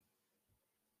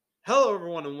Hello,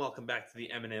 everyone, and welcome back to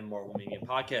the M&M Marvel Mania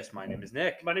podcast. My name is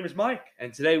Nick, My name is Mike.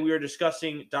 and today we are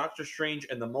discussing Doctor Strange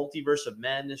and the Multiverse of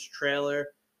Madness trailer.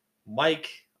 Mike,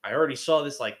 I already saw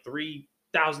this like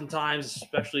 3,000 times,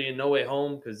 especially in No Way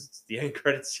Home because it's the end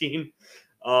credit scene.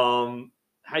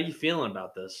 How you feeling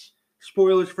about this?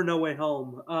 Spoilers for No Way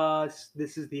Home.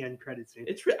 This is the end credit scene.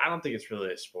 I don't think it's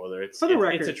really a spoiler. For the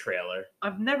record, it's a trailer.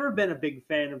 I've never been a big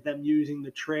fan of them using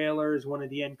the trailer as one of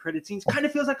the end credit scenes. Kind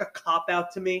of feels like a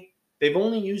cop-out to me. They've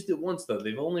only used it once, though.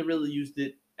 They've only really used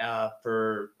it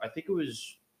for, I think it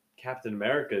was Captain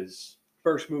America's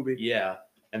First movie. Yeah,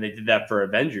 and they did that for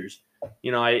Avengers.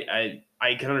 You know, I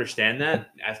can understand that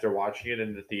after watching it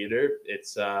in the theater.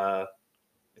 It's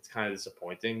kind of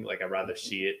disappointing. Like I'd rather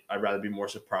see it. I'd rather be more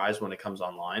surprised when it comes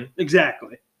online.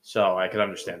 Exactly. So I can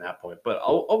understand that point. But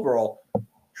overall,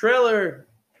 trailer,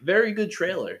 very good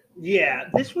trailer. Yeah,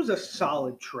 this was a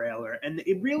solid trailer, and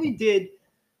it really did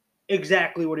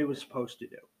exactly what it was supposed to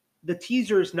do. The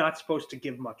teaser is not supposed to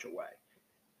give much away.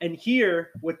 And here,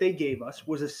 what they gave us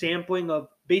was a sampling of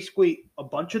basically a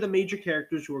bunch of the major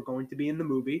characters who are going to be in the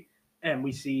movie. And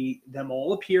we see them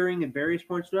all appearing at various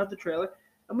points throughout the trailer.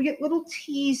 And we get little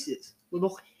teases,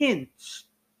 little hints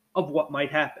of what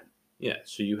might happen. Yeah,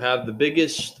 so you have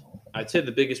I'd say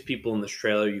the biggest people in this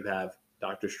trailer. You have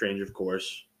Doctor Strange, of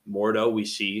course. Mordo, we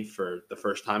see for the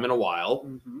first time in a while.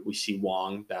 Mm-hmm. We see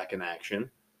Wong back in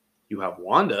action. You have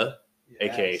Wanda,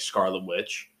 aka Scarlet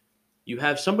Witch. You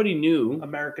have somebody new,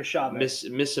 America Chavez.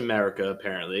 Miss America,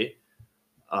 apparently.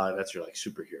 That's her like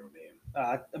superhero name.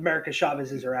 America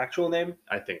Chavez is her actual name?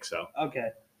 I think so. Okay.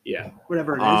 Yeah.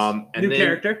 Whatever it is. New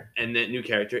character. And then new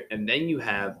character. And then you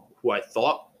have who I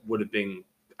thought would have been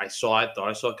I thought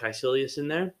I saw Caecilius in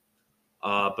there.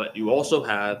 But you also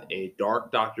have a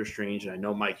dark Doctor Strange, and I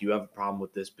know, Mike, you have a problem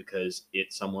with this because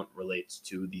it somewhat relates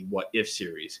to the What If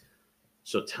series.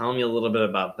 So tell me a little bit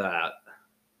about that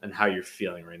and how you're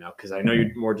feeling right now, because I know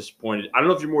you're more disappointed. I don't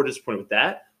know if you're more disappointed with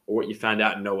that or what you found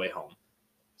out in No Way Home.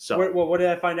 So what did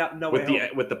I find out in No Way Home?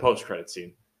 With the post-credit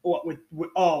scene. What was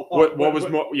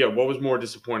more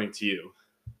disappointing to you?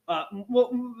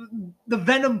 The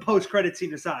Venom post-credit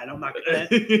scene aside, I'm not gonna.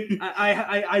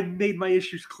 I made my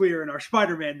issues clear in our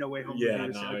Spider-Man No Way Home. Yeah,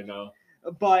 no, I know.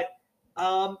 But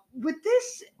with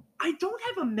this, I don't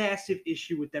have a massive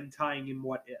issue with them tying in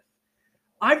What If.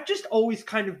 I've just always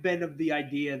kind of been of the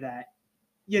idea that,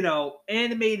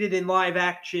 animated and live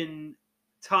action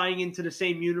tying into the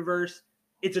same universe,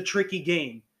 it's a tricky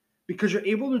game because you're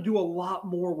able to do a lot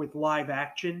more with live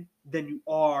action than you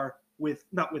are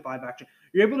not with live action.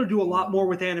 You're able to do a lot more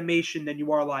with animation than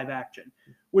you are live action,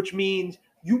 which means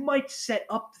you might set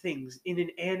up things in an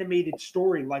animated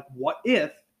story like What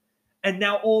If, and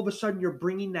now all of a sudden you're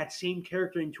bringing that same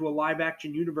character into a live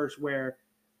action universe where,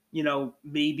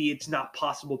 maybe it's not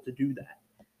possible to do that.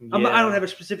 Yeah. I don't have a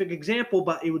specific example,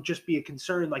 but it would just be a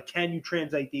concern. Like, can you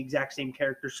translate the exact same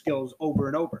character skills over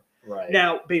and over? Right.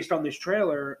 Now, based on this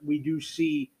trailer, we do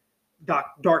see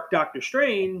Dark Doctor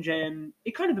Strange, and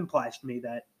it kind of implies to me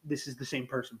that this is the same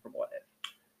person from What If.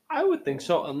 I would think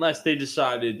so, unless they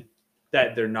decided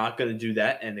that they're not going to do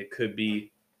that, and it could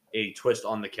be a twist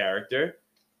on the character.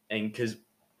 And because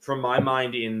from my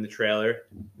mind in the trailer,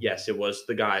 yes, it was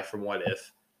the guy from What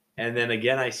If. And then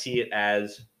again, I see it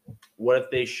as, what if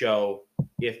they show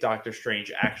if Doctor Strange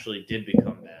actually did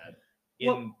become bad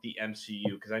in the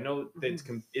MCU? Because I know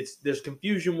that there's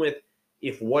confusion with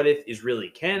if What If is really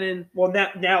canon. Well,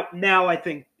 now I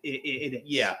think it is.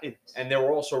 Yeah, and there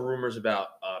were also rumors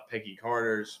about Peggy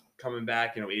Carter's coming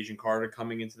back. Agent Carter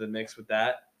coming into the mix with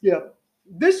that. Yeah,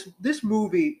 this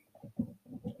movie,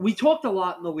 we talked a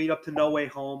lot in the lead up to No Way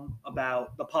Home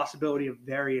about the possibility of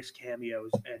various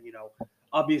cameos, and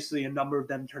obviously a number of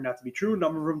them turned out to be true, a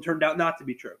number of them turned out not to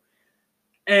be true.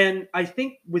 And I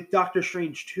think with Doctor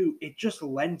Strange 2, it just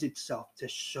lends itself to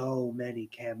so many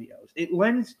cameos. It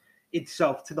lends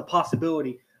itself to the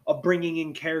possibility of bringing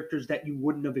in characters that you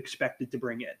wouldn't have expected to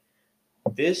bring in.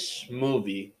 This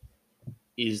movie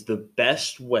is the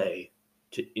best way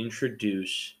to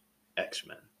introduce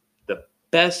X-Men. The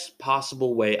best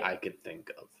possible way I could think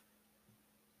of.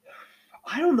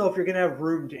 I don't know if you're going to have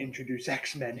room to introduce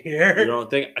X-Men here. You don't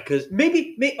think? Because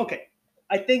maybe okay.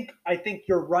 I think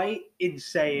you're right in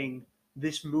saying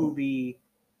this movie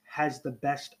has the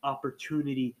best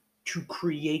opportunity to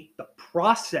create the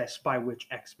process by which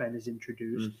X-Men is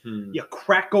introduced. Mm-hmm. You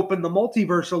crack open the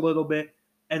multiverse a little bit,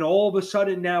 and all of a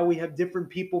sudden now we have different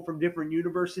people from different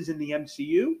universes in the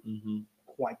MCU. Mm-hmm.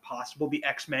 Quite possible the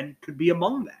X-Men could be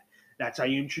among that. That's how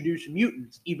you introduce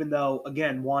mutants, even though,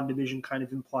 again, WandaVision kind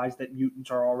of implies that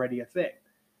mutants are already a thing.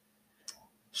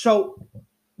 So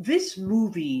this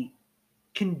movie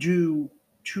can do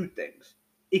two things.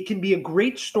 It can be a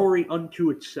great story unto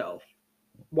itself,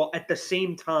 while at the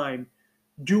same time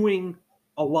doing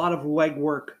a lot of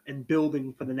legwork and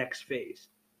building for the next phase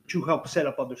to help set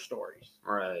up other stories.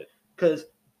 Right. Because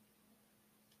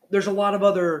there's a lot of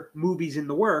other movies in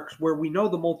the works where we know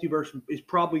the multiverse is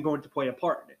probably going to play a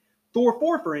part in it. Thor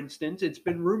 4, for instance, it's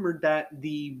been rumored that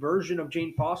the version of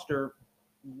Jane Foster,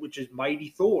 which is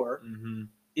Mighty Thor,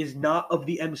 is not of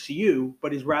the MCU,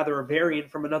 but is rather a variant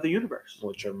from another universe.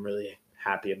 Which I'm really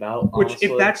happy about. Which, honestly.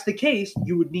 if that's the case,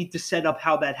 you would need to set up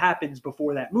how that happens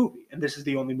before that movie. And this is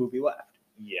the only movie left.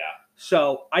 Yeah.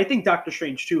 So I think Doctor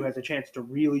Strange 2 has a chance to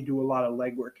really do a lot of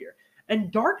legwork here.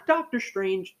 And Dark Doctor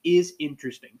Strange is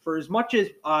interesting. For as much as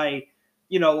I,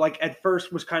 like at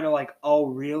first was kind of like, oh,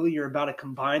 really? You're about to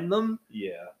combine them?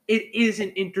 Yeah. It is an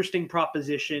interesting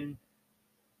proposition.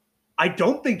 I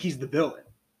don't think he's the villain.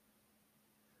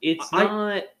 It's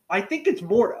not. I think it's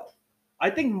Mordo. I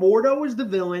think Mordo is the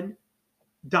villain.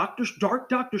 Dark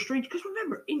Doctor Strange. Because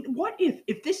remember, in What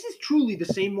if this is truly the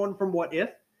same one from What If,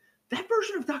 that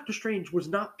version of Doctor Strange was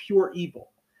not pure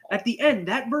evil. At the end,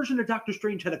 that version of Doctor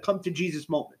Strange had a come to Jesus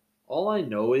moment. All I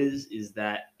know is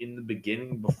that in the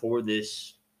beginning, before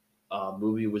this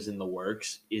movie was in the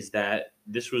works, is that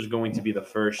this was going to be the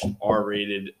first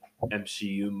R-rated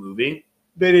MCU movie.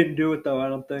 They didn't do it, though, I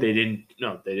don't think. They didn't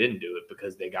do it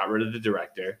because they got rid of the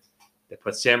director. They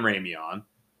put Sam Raimi on.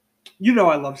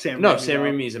 I love Sam Raimi. No, Sam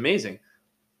Raimi is amazing.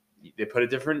 They put a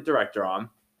different director on.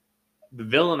 The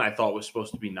villain, I thought, was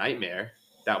supposed to be Nightmare.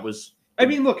 That was... I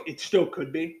mean, look, it still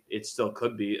could be. It still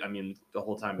could be. I mean, the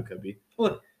whole time it could be.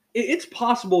 Look, it's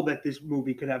possible that this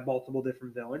movie could have multiple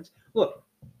different villains. Look,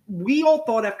 we all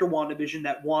thought after WandaVision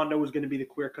that Wanda was going to be the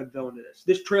clear-cut villain of this.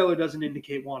 This trailer doesn't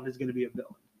indicate Wanda's going to be a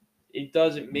villain. It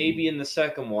doesn't. Maybe in the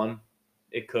second one,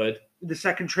 it could. The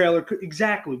second trailer could.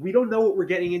 Exactly. We don't know what we're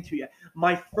getting into yet.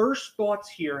 My first thoughts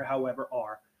here, however,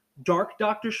 are Dark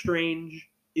Doctor Strange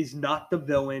is not the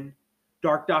villain.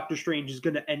 Dark Doctor Strange is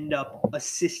going to end up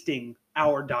assisting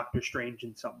our Doctor Strange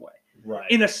in some way. Right.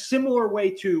 In a similar way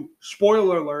to,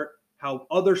 spoiler alert, how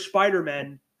other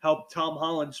Spider-Men helped Tom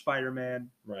Holland's Spider-Man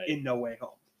in No Way Home.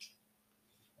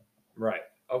 Right.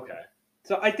 Okay.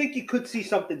 So I think you could see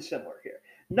something similar here.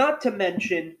 Not to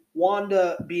mention,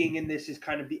 Wanda being in this is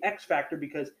kind of the X factor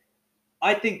because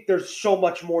I think there's so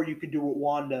much more you could do with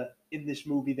Wanda in this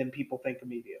movie than people think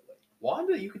immediately.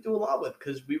 Wanda, you could do a lot with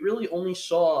because we really only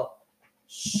saw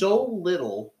so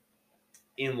little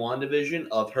in WandaVision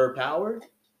of her power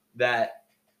that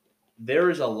there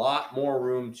is a lot more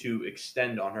room to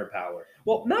extend on her power.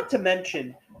 Well, not to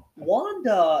mention,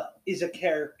 Wanda is a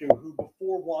character who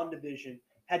before WandaVision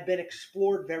had been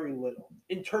explored very little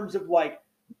in terms of like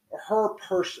her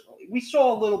personally. We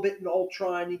saw a little bit in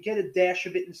Ultron, you get a dash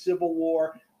of it in Civil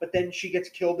War, but then she gets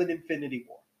killed in Infinity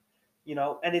War.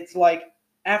 And it's like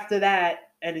after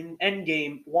that and in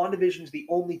Endgame, WandaVision's the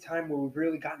only time where we've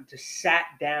really gotten to sat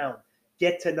down,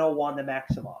 get to know Wanda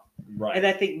Maximoff. Right. And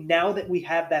I think now that we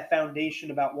have that foundation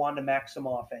about Wanda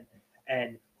Maximoff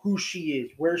and who she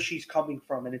is, where she's coming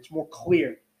from, and it's more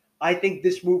clear, I think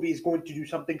this movie is going to do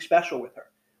something special with her.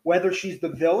 Whether she's the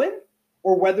villain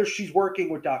or whether she's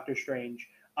working with Doctor Strange,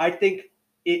 I think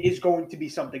it is going to be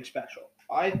something special.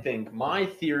 I think my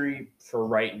theory for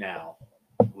right now,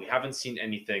 we haven't seen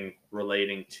anything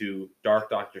relating to Dark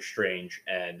Doctor Strange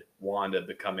and Wanda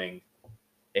becoming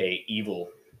a evil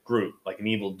group, like an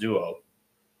evil duo.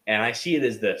 And I see it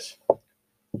as this.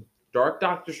 Dark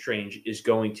Doctor Strange is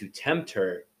going to tempt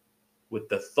her with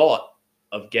the thought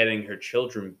of getting her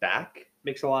children back.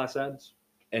 Makes a lot of sense.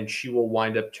 And she will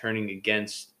wind up turning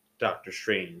against Doctor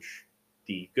Strange,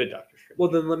 the good Doctor Strange.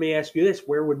 Well, then let me ask you this.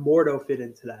 Where would Mordo fit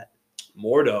into that?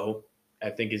 Mordo, I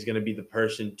think, is going to be the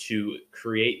person to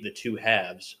create the two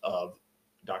halves of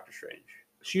Doctor Strange.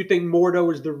 So you think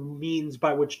Mordo is the means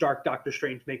by which Dark Doctor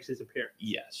Strange makes his appearance?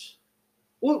 Yes.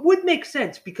 Well, it would make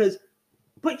sense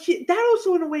that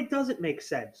also in a way doesn't make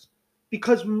sense.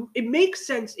 Because it makes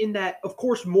sense in that, of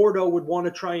course, Mordo would want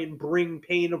to try and bring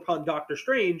pain upon Doctor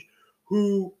Strange,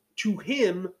 who, to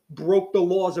him, broke the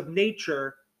laws of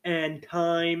nature and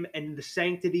time and the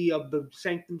sanctity of the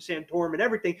Sanctum Sanctorum and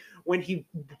everything when he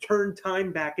turned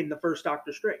time back in the first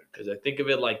Doctor Strange. Because I think of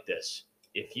it like this.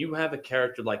 If you have a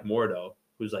character like Mordo,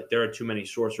 who's like, there are too many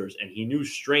sorcerers, and he knew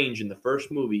Strange in the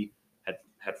first movie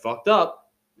had fucked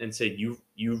up and said, you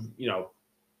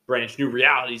branched new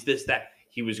realities, this, that.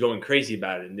 He was going crazy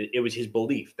about it, and it was his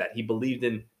belief that he believed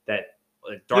in that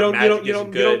dark magic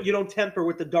isn't good. You don't temper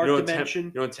with the dark dimension.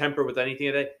 You don't temper with anything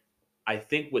of that. I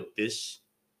think with this,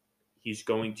 he's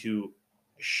going to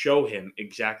show him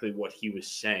exactly what he was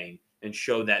saying and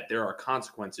show that there are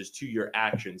consequences to your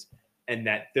actions. and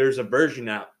that there's a version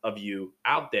of you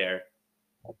out there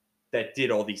that did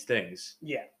all these things.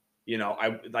 Yeah.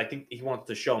 I think he wants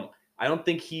to show him. I don't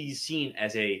think he's seen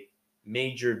as a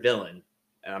major villain,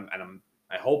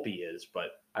 I hope he is,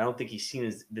 but I don't think he's seen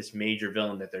as this major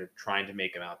villain that they're trying to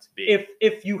make him out to be.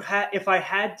 If I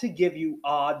had to give you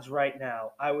odds right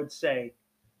now, I would say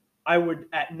I would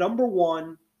at number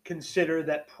 1 consider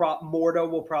that Mordo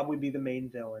will probably be the main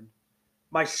villain.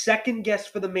 My second guess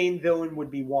for the main villain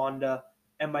would be Wanda,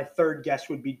 and my third guess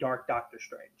would be Dark Doctor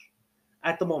Strange.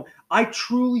 At the moment, I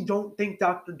truly don't think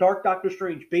Dark Doctor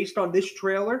Strange, based on this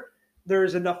trailer, there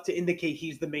is enough to indicate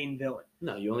he's the main villain.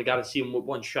 No, you only got to see him with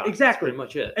one shot. Exactly. That's pretty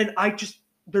much it. And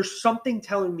there's something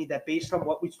telling me that based on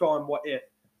what we saw in What If,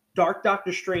 Dark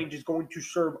Doctor Strange is going to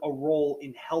serve a role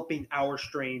in helping our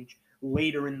Strange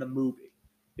later in the movie.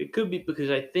 It could be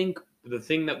because I think the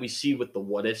thing that we see with the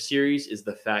What If series is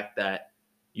the fact that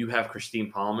you have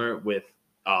Christine Palmer with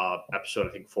episode, I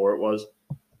think 4 it was,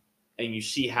 and you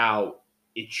see how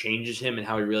it changes him and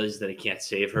how he realizes that he can't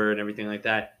save her and everything like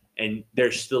that. And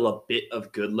there's still a bit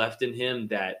of good left in him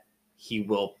that he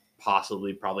will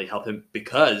probably help him,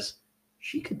 because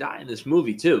she could die in this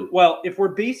movie too. Well, if we're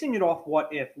basing it off What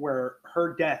If, where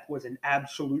her death was an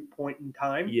absolute point in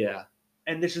time, yeah,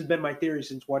 and this has been my theory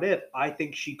since What If, I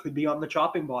think she could be on the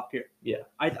chopping block here. Yeah,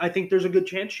 I think there's a good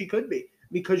chance she could be,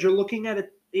 because you're looking at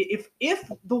it.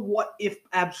 If the What If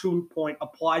absolute point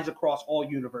applies across all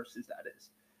universes, that is.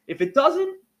 If it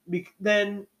doesn't,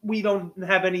 then we don't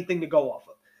have anything to go off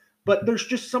of. But there's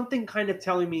just something kind of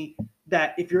telling me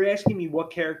that if you're asking me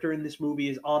what character in this movie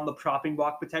is on the chopping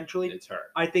block potentially, it's her.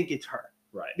 I think it's her.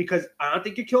 Right. Because I don't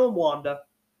think you're killing Wanda.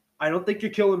 I don't think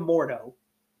you're killing Mordo.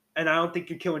 And I don't think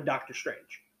you're killing Doctor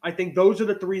Strange. I think those are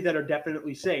the 3 that are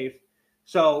definitely safe.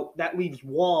 So that leaves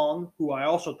Wong, who I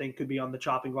also think could be on the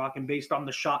chopping block. And based on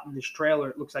the shot in this trailer,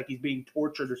 it looks like he's being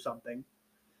tortured or something.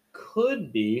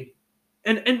 Could be.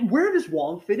 And where does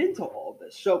Wong fit into all of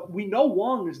this? So we know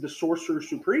Wong is the Sorcerer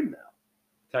Supreme now.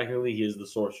 Technically, he is the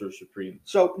Sorcerer Supreme.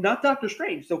 So not Doctor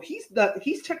Strange. So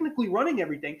he's technically running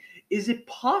everything. Is it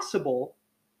possible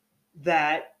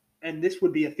that, and this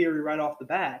would be a theory right off the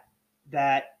bat,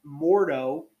 that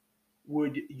Mordo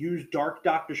would use Dark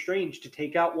Doctor Strange to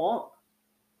take out Wong?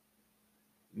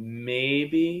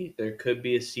 Maybe there could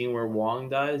be a scene where Wong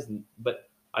dies, but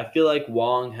I feel like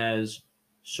Wong has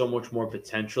so much more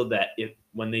potential that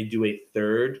when they do a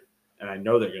third, and I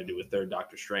know they're going to do a third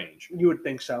Doctor Strange. You would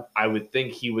think so. I would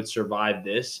think he would survive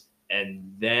this, and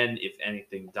then, if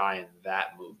anything, die in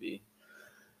that movie.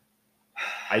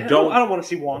 I don't want to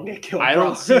see Wong get killed. I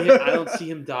don't see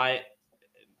him die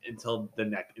until the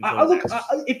next.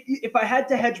 If I had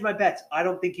to hedge my bets, I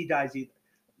don't think he dies either.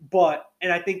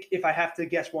 And I think if I have to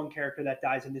guess one character that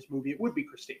dies in this movie, it would be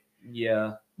Christine.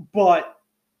 Yeah. But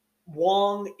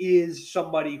Wong is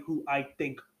somebody who I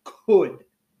think could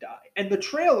die. And the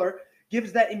trailer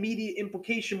gives that immediate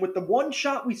implication with the one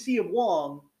shot we see of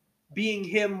Wong being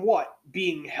him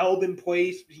being held in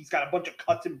place. He's got a bunch of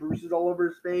cuts and bruises all over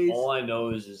his face. All I know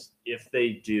is if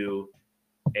they do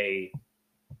a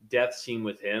death scene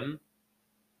with him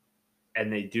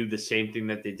and they do the same thing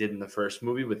that they did in the first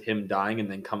movie with him dying and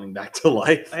then coming back to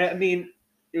life. I mean,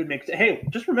 it would make sense. Hey,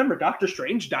 just remember Doctor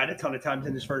Strange died a ton of times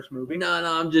in his first movie.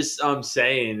 No, I'm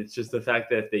saying it's just the fact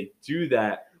that if they do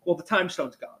that. Well, the Time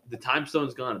Stone's gone. The Time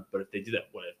Stone's gone, but if they do that,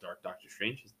 what if Doctor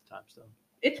Strange is the Time Stone?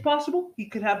 It's possible. He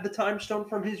could have the Time Stone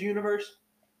from his universe.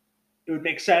 It would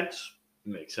make sense.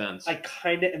 Makes sense. I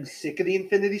kind of am sick of the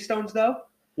Infinity Stones, though.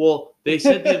 Well, they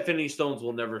said the Infinity Stones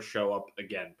will never show up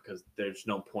again because there's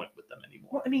no point with them anymore.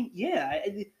 Well, I mean, yeah.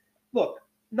 Look,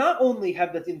 not only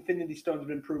have the Infinity Stones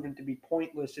been proven to be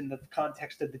pointless in the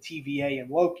context of the TVA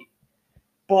and Loki,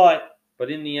 but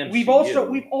in the MCU,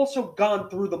 we've also gone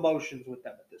through the motions with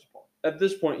them at this point. At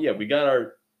this point, yeah, we got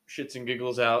our shits and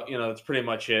giggles out. That's pretty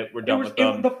much it. We're done with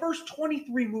them. The first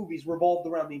 23 movies revolved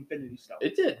around the Infinity Stone.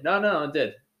 It did. No, it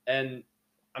did. And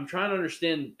I'm trying to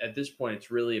understand at this point,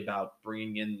 it's really about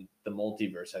bringing in the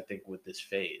multiverse, I think, with this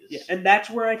phase. Yeah, and that's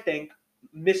where I think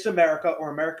Miss America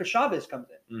or America Chavez comes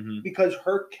in. Mm-hmm. Because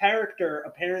her character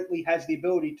apparently has the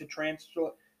ability to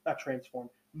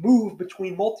move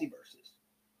between multiverses.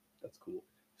 That's cool.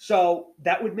 So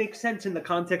that would make sense in the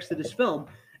context of this film.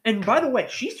 And by the way,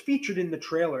 she's featured in the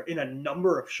trailer in a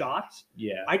number of shots.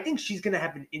 Yeah. I think she's going to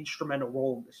have an instrumental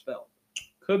role in this film.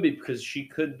 Could be, because she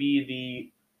could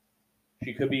be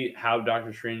how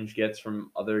Doctor Strange gets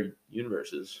from other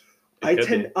universes. I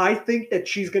think that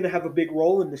she's going to have a big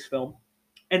role in this film.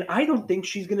 And I don't think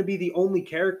she's going to be the only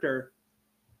character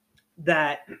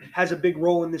that has a big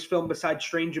role in this film besides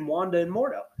Strange and Wanda and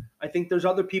Mordo. I think there's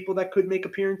other people that could make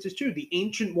appearances too. The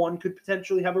Ancient One could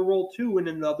potentially have a role too in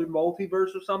another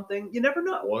multiverse or something. You never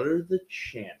know. What are the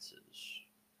chances?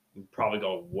 I'm probably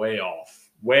going way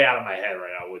out of my head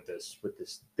right now with this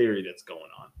theory that's going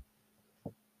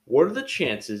on. What are the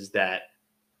chances that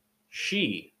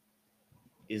she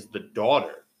is the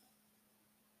daughter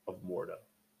of Mordo?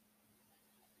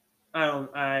 I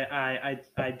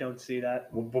don't see that.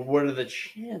 But what are the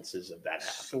chances of that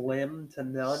happening? Slim to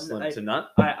none. Slim to none.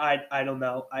 I don't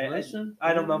know. I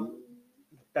don't know.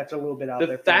 That's a little bit out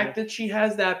there. The fact that she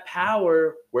has that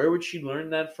power, where would she learn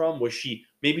that from?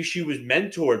 Maybe she was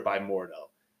mentored by Mordo.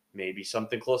 Maybe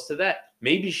something close to that.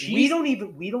 Maybe we don't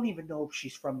even know if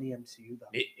she's from the MCU though.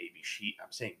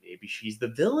 Maybe she's the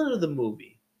villain of the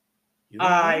movie.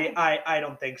 I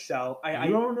don't think so. I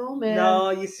don't know, man. No,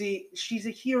 you see, she's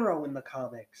a hero in the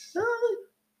comics. No.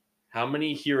 How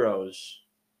many heroes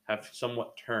have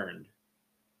somewhat turned?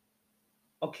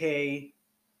 Okay,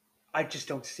 I just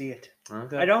don't see it.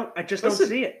 Okay. I just don't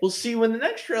see it. We'll see when the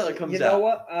next trailer comes out. You know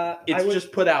what? It's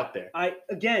just put out there.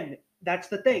 Again, that's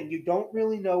the thing. You don't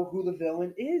really know who the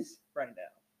villain is right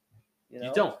now.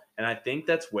 You don't, and I think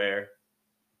that's where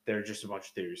there are just a bunch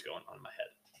of theories going on in my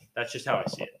head. That's just how I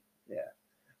see it.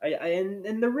 Yeah,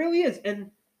 and there really is. And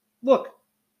look,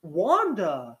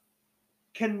 Wanda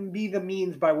can be the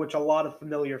means by which a lot of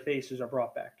familiar faces are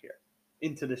brought back here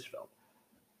into this film.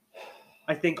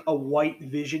 I think a White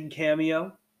Vision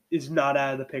cameo is not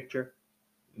out of the picture.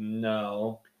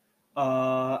 No.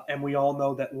 And we all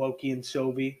know that Loki and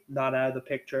Sylvie not out of the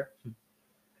picture.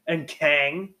 And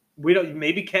Kang,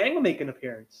 maybe Kang will make an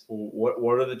appearance.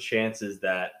 What are the chances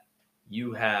that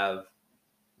you have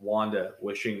Wanda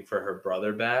wishing for her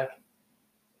brother back?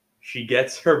 She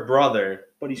gets her brother,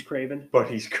 but he's Kraven.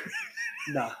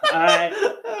 No,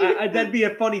 that'd be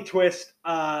a funny twist.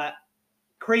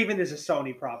 Kraven is a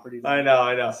Sony property. Though. I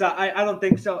know. So I don't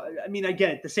think so. I mean, I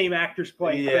get it. The same actors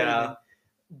play Kraven,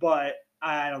 but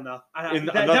I don't know.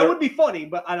 That would be funny,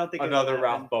 but I don't think another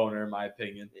Ralph Boner, in my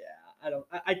opinion. Yeah, I don't.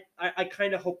 I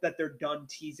kind of hope that they're done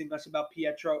teasing us about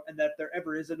Pietro, and that if there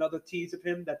ever is another tease of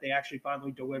him, that they actually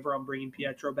finally deliver on bringing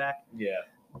Pietro back. Yeah,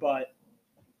 but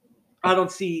I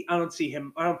don't see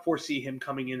him. I don't foresee him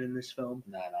coming in this film.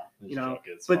 No. You know,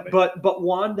 but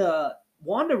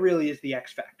Wanda really is the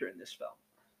X factor in this film.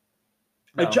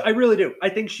 No. I really do. I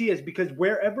think she is, because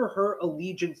wherever her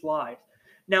allegiance lies.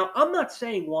 Now, I'm not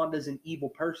saying Wanda's an evil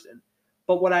person,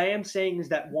 but what I am saying is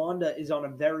that Wanda is on a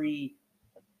very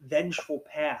vengeful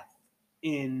path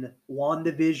in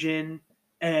WandaVision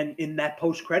and in that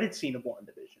post-credit scene of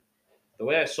WandaVision. The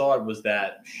way I saw it was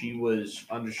that she was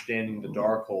understanding the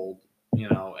Darkhold,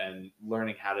 and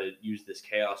learning how to use this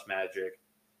chaos magic.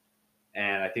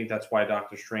 And I think that's why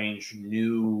Doctor Strange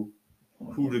knew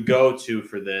who to go to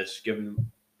for this, given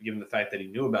the fact that he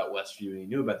knew about Westview and he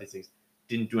knew about these things,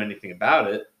 didn't do anything about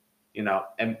it,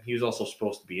 and he was also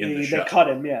supposed to be in the show. They cut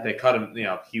him, yeah. They cut him,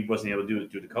 he wasn't able to do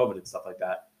it due to COVID and stuff like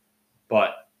that.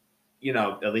 But,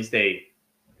 at least they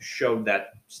showed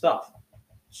that stuff.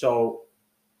 So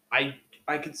I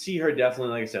could see her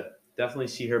definitely, like I said,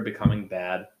 see her becoming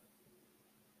bad.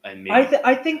 And maybe,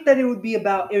 I think that it would be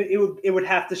about it would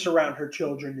have to surround her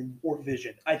children or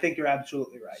Vision. I think you're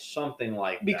absolutely right. Something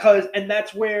like that. And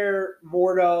that's where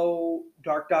Mordo,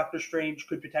 Dark Doctor Strange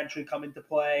could potentially come into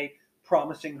play,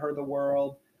 promising her the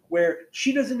world, where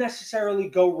she doesn't necessarily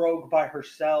go rogue by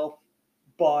herself,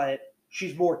 but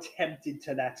she's more tempted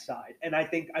to that side. And I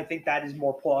think that is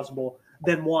more plausible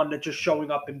than Wanda just showing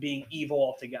up and being evil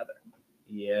altogether.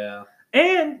 Yeah.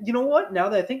 And you know what? Now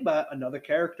that I think about it, another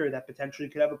character that potentially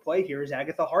could have a play here is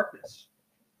Agatha Harkness.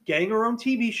 Getting her own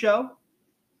TV show.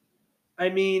 I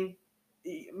mean,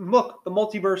 look, the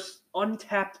multiverse,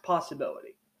 untapped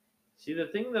possibility. See, the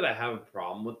thing that I have a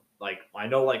problem with, I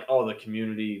know, the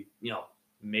community,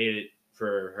 made it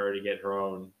for her to get her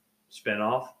own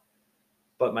spinoff.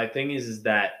 But my thing is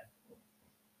that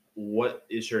what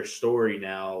is her story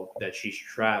now that she's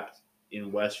trapped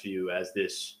in Westview as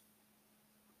this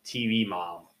TV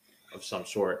mom of some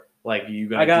sort? Are you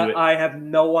gonna do it? I have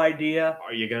no idea.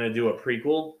 Are you gonna do a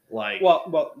prequel?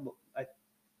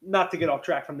 Not to get off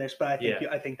track from this, but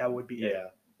I think that would be it.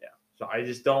 Yeah. So I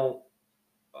just don't.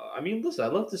 Listen,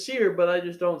 I'd love to see her, but I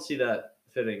just don't see that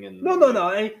fitting in. No.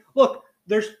 Look,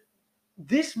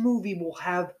 this movie will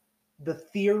have the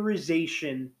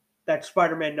theorization that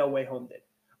Spider-Man No Way Home did.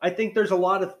 I think there's a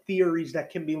lot of theories that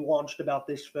can be launched about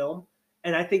this film.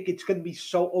 And I think it's going to be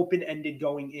so open-ended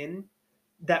going in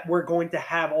that we're going to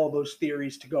have all those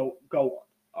theories to go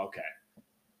on. Okay.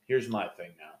 Here's my thing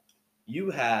now.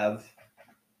 You have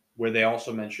where they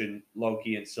also mentioned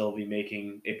Loki and Sylvie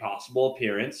making a possible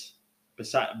appearance,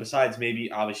 besides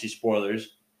maybe obviously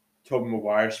spoilers, Tobey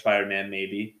Maguire, Spider-Man,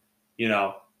 maybe. You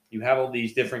know, you have all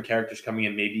these different characters coming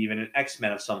in, maybe even an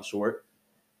X-Men of some sort.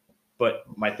 But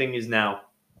my thing is now,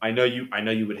 I know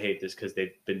you would hate this because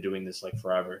they've been doing this like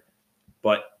forever.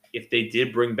 But if they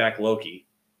did bring back Loki,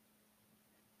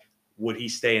 would he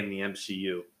stay in the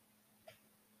MCU?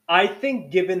 I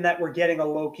think, given that we're getting a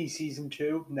Loki season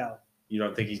 2, no. You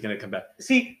don't think he's going to come back?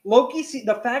 See,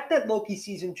 the fact that Loki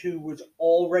season 2 was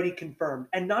already confirmed,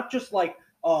 and not just like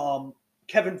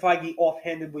Kevin Feige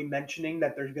offhandedly mentioning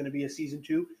that there's going to be a season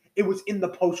 2, it was in the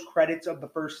post credits of the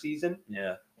first season.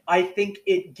 Yeah. I think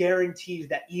it guarantees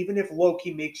that even if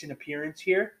Loki makes an appearance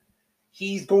here,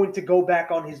 he's going to go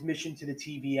back on his mission to the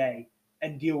TVA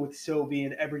and deal with Sylvie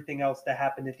and everything else that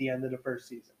happened at the end of the first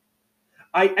season.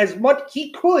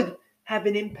 He could have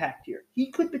an impact here.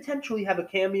 He could potentially have a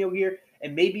cameo here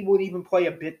and maybe would even play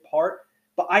a bit part.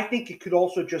 But I think it could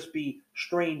also just be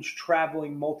Strange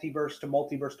traveling multiverse to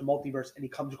multiverse to multiverse, and he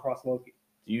comes across Loki.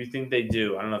 Do you think they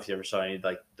do? I don't know if you ever saw any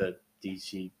like the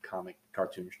DC comic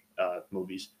cartoon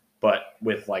movies, but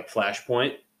with like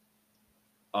Flashpoint,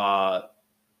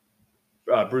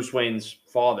 Bruce Wayne's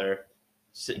father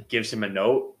gives him a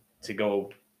note to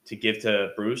give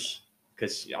to Bruce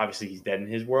because obviously he's dead in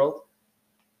his world.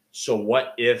 So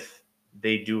what if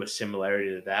they do a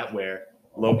similarity to that where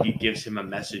Loki gives him a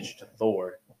message to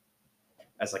Thor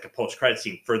as like a post-credit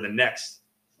scene for the next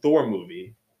Thor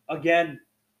movie? Again,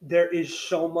 there is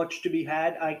so much to be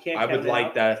had. I would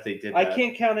like that if they did that. I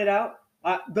can't count it out.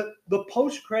 The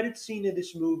post-credit scene of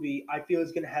this movie, I feel,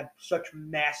 is going to have such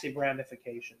massive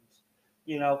ramifications.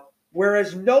 You know,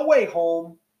 whereas No Way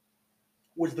Home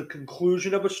was the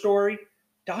conclusion of a story,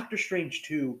 Doctor Strange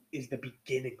 2 is the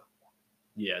beginning.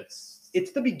 Yeah,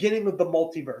 it's the beginning of the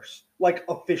multiverse, like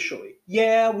officially.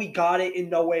 Yeah, we got it in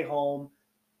No Way Home,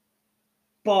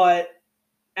 but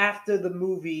after the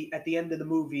movie, at the end of the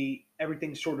movie,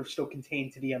 everything's sort of still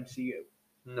contained to the MCU.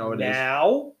 No,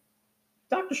 now,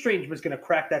 Doctor Strange was going to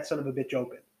crack that son of a bitch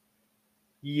open.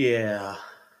 Yeah.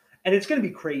 And it's going to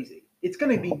be crazy. It's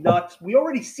going to be nuts. We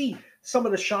already see some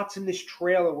of the shots in this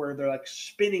trailer where they're like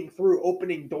spinning through,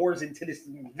 opening doors into this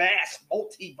vast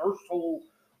multiversal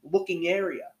looking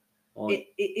area. Well,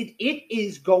 it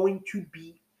is going to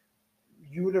be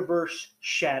universe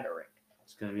shattering.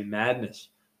 It's going to be madness.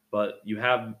 But you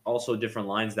have also different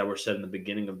lines that were said in the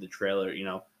beginning of the trailer. You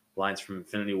know, lines from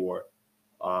Infinity War,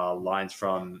 lines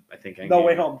from I think No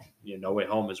Way Home. Yeah, No Way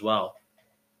Home as well.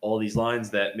 All these lines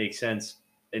that make sense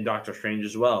in Doctor Strange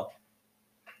as well.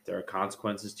 There are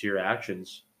consequences to your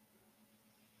actions.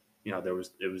 You know,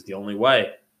 it was the only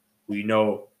way. We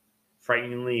know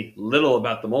frighteningly little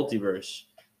about the multiverse.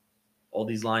 All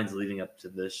these lines leading up to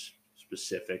this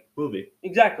specific movie.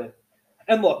 Exactly.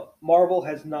 And look, Marvel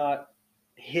has not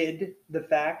hid the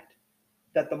fact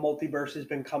that the multiverse has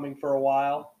been coming for a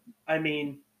while. I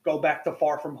mean, go back to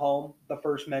Far From Home, the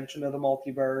first mention of the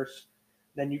multiverse.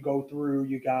 Then you go through,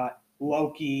 you got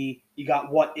Loki, you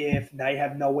got What If, now you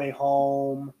have No Way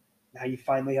Home, now you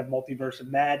finally have Multiverse of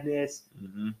Madness.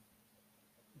 Mm-hmm.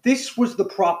 This was the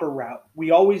proper route.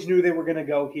 We always knew they were going to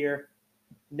go here.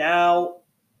 Now,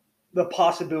 the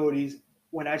possibilities,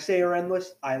 when I say are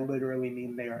endless, I literally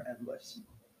mean they are endless.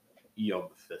 Yo,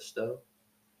 Mephisto?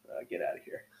 Get out of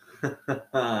here.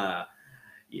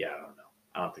 Yeah, I don't know.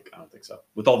 I don't think so.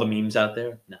 With all the memes out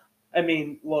there, no. I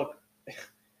mean, look,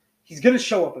 he's going to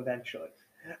show up eventually.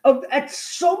 At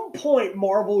some point,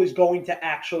 Marvel is going to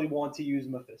actually want to use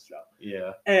Mephisto.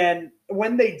 Yeah. And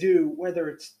when they do, whether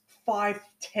it's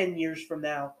 5-10 years from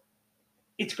now,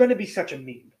 it's going to be such a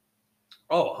meme.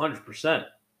 Oh, 100%.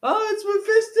 Oh, it's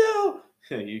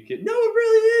Mephisto! You kidding? No, it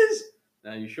really is.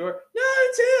 Are you sure? No,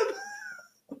 it's him.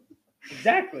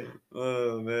 Exactly.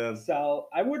 Oh, man. So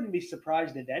I wouldn't be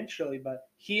surprised eventually, but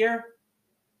here,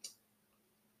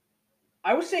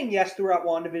 I was saying yes throughout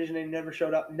WandaVision and he never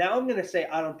showed up. Now I'm going to say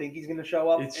I don't think he's going to show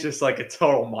up. It's just like a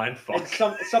total mindfuck.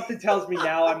 And something tells me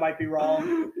now I might be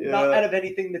wrong. Yeah. Not out of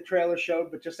anything the trailer showed,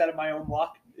 but just out of my own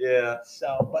luck. Yeah.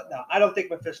 So, but no, I don't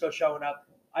think Mephisto's showing up.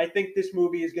 I think this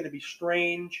movie is going to be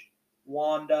Strange,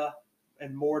 Wanda,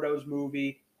 and Mordo's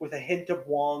movie with a hint of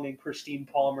Wong and Christine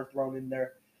Palmer thrown in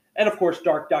there. And, of course,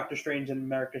 Dark Doctor Strange and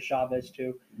America Chavez,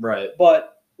 too. Right.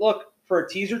 But, look, for a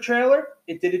teaser trailer,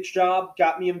 it did its job,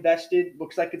 got me invested.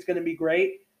 Looks like it's going to be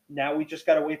great. Now we just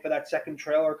got to wait for that second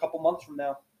trailer a couple months from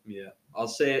now. Yeah. I'll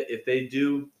say it, if they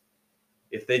do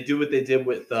what they did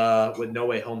with No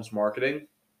Way Home's marketing,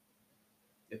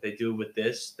 if they do with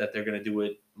this, that they're going to do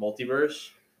with Multiverse,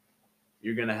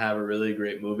 you're going to have a really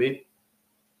great movie.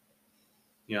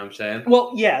 You know what I'm saying?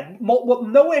 Well, yeah. What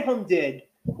No Way Home did,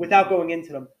 without going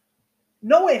into them,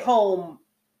 No Way Home,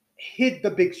 hid the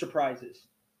big surprises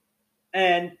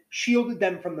and shielded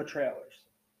them from the trailers.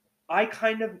 I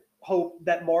kind of hope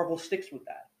that Marvel sticks with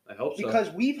that. I hope so. Because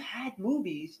we've had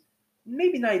movies,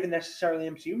 maybe not even necessarily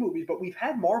MCU movies, but we've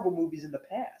had Marvel movies in the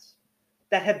past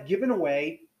that have given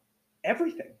away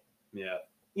everything. Yeah.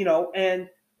 And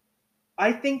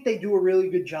I think they do a really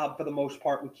good job for the most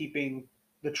part with keeping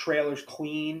the trailers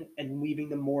clean and leaving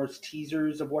them more as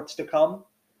teasers of what's to come.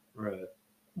 Right.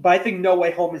 But I think No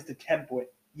Way Home is the template.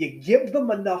 You give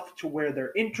them enough to where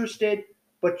they're interested,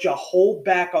 but you hold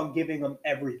back on giving them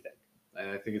everything. And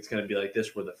I think it's going to be like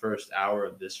this, where the first hour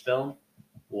of this film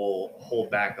will hold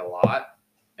back a lot,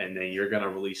 and then you're going to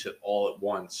release it all at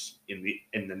once in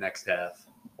the next half,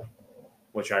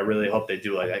 which I really hope they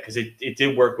do like that, because it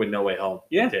did work with No Way Home.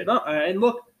 Yeah, It did. no, and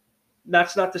look,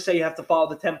 that's not to say you have to follow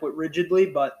the template rigidly,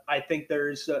 but I think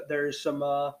there's some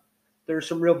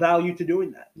real value to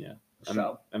doing that. Yeah.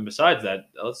 So And besides that,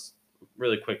 let's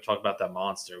really quick talk about that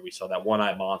monster. We saw that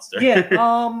one-eyed monster. yeah,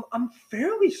 I'm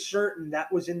fairly certain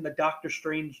that was in the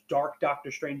Dark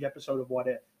Doctor Strange episode of What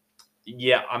If.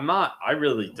 Yeah, I'm not. I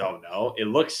really don't know. It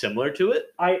looks similar to it.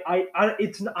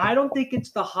 I don't think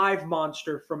it's the Hive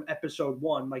monster from episode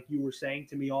 1, like you were saying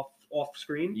to me off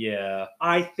screen. Yeah.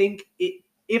 I think it.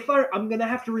 I'm gonna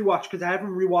have to rewatch because I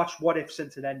haven't rewatched What If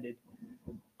since it ended.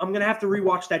 I'm gonna have to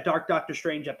rewatch that Dark Doctor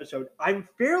Strange episode. I'm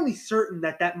fairly certain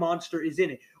that monster is in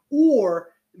it,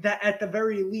 or that at the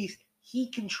very least he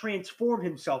can transform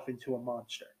himself into a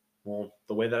monster. Well,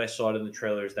 the way that I saw it in the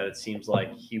trailer is that it seems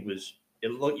like he was.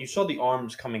 You saw the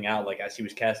arms coming out like as he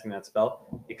was casting that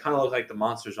spell. It kind of looked like the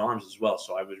monster's arms as well.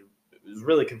 So it was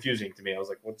really confusing to me. I was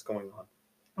like, what's going on?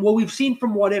 Well, we've seen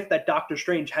from What If that Doctor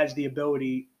Strange has the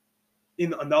ability,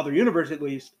 in another universe at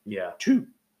least, Yeah. to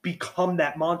become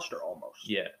that monster almost.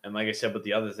 Yeah, and like I said, but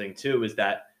the other thing too is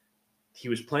that he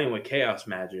was playing with chaos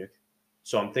magic,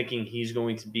 so I'm thinking he's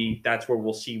going to be. That's where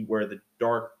we'll see where the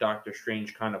Dark Doctor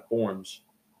Strange kind of forms,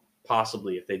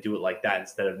 possibly if they do it like that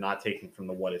instead of not taking from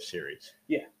the What If series.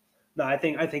 Yeah, no, I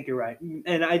think you're right,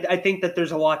 and I think that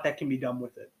there's a lot that can be done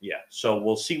with it. Yeah, so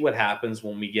we'll see what happens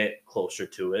when we get closer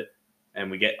to it and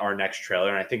we get our next trailer.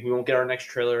 And I think we won't get our next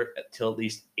trailer till at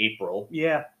least April.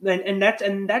 Yeah, and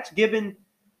that's given,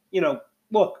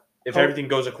 look. If everything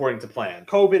goes according to plan.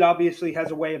 COVID obviously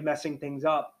has a way of messing things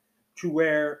up to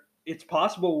where it's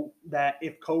possible that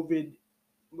if COVID's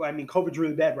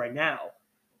really bad right now,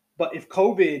 but if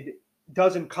COVID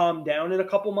doesn't calm down in a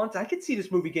couple months, I could see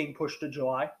this movie getting pushed to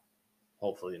July.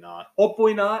 Hopefully not.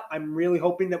 Hopefully not. I'm really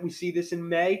hoping that we see this in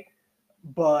May,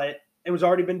 but it was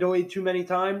already been delayed too many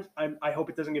times. I hope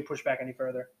it doesn't get pushed back any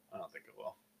further. I don't think it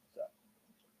will. So.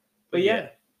 But yeah,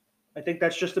 I think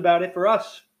that's just about it for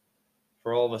us.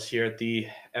 For all of us here at the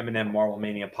M&M Marvel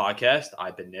Mania podcast,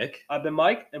 I've been Nick. I've been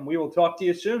Mike, and we will talk to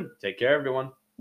you soon. Take care, everyone.